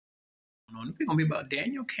We're going to be about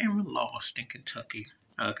Daniel Cameron lost in Kentucky.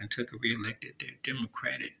 Kentucky reelected their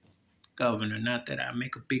Democratic governor. Not that I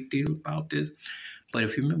make a big deal about this, but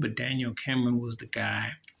if you remember, Daniel Cameron was the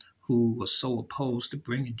guy who was so opposed to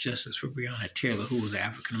bringing justice for Breyonna Taylor, who was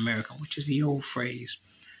African American, which is the old phrase,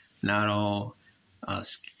 not all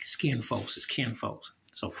skin folks is kin folks.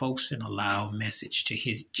 So folks sent a loud message to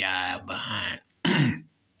his jive behind. And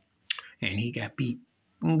he got beat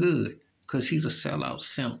good because he's a sellout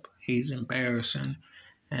simp. He's embarrassing.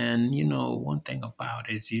 And, one thing about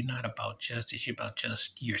it is you're not about justice. You're about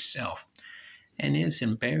just yourself. And it's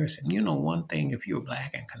embarrassing. One thing, if you're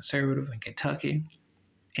black and conservative in Kentucky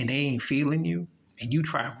and they ain't feeling you, and you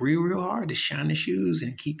try real, real hard to shine the shoes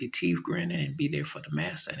and keep your teeth grinning and be there for the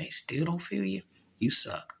master, and they still don't feel you, you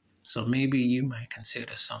suck. So maybe you might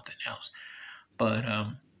consider something else. But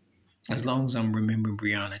as long as I'm remembering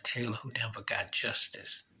Breyonna Taylor, who never got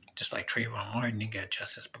justice, just like Trayvon Martin didn't get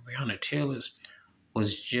justice, but Breyonna Taylor's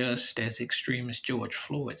was just as extreme as George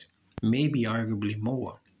Floyd's, maybe arguably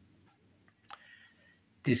more.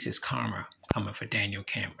 This is karma coming for Daniel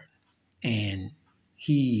Cameron. And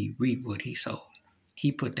he reaped what he sowed.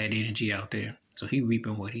 He put that energy out there, so he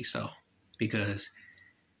reaping what he sowed, because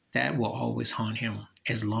that will always haunt him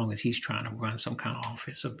as long as he's trying to run some kind of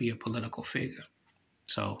office or be a political figure.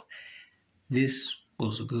 So this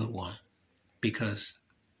was a good one because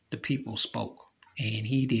the people spoke, and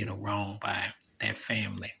he did a wrong by that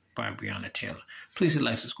family, by Breyonna Taylor. Please hit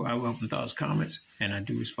like, subscribe, welcome thoughts, comments, and I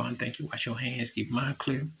do respond. Thank you. Wash your hands, keep your mind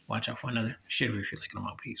clear. Watch out for another. Share if you feel like it. I'm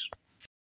out. Peace.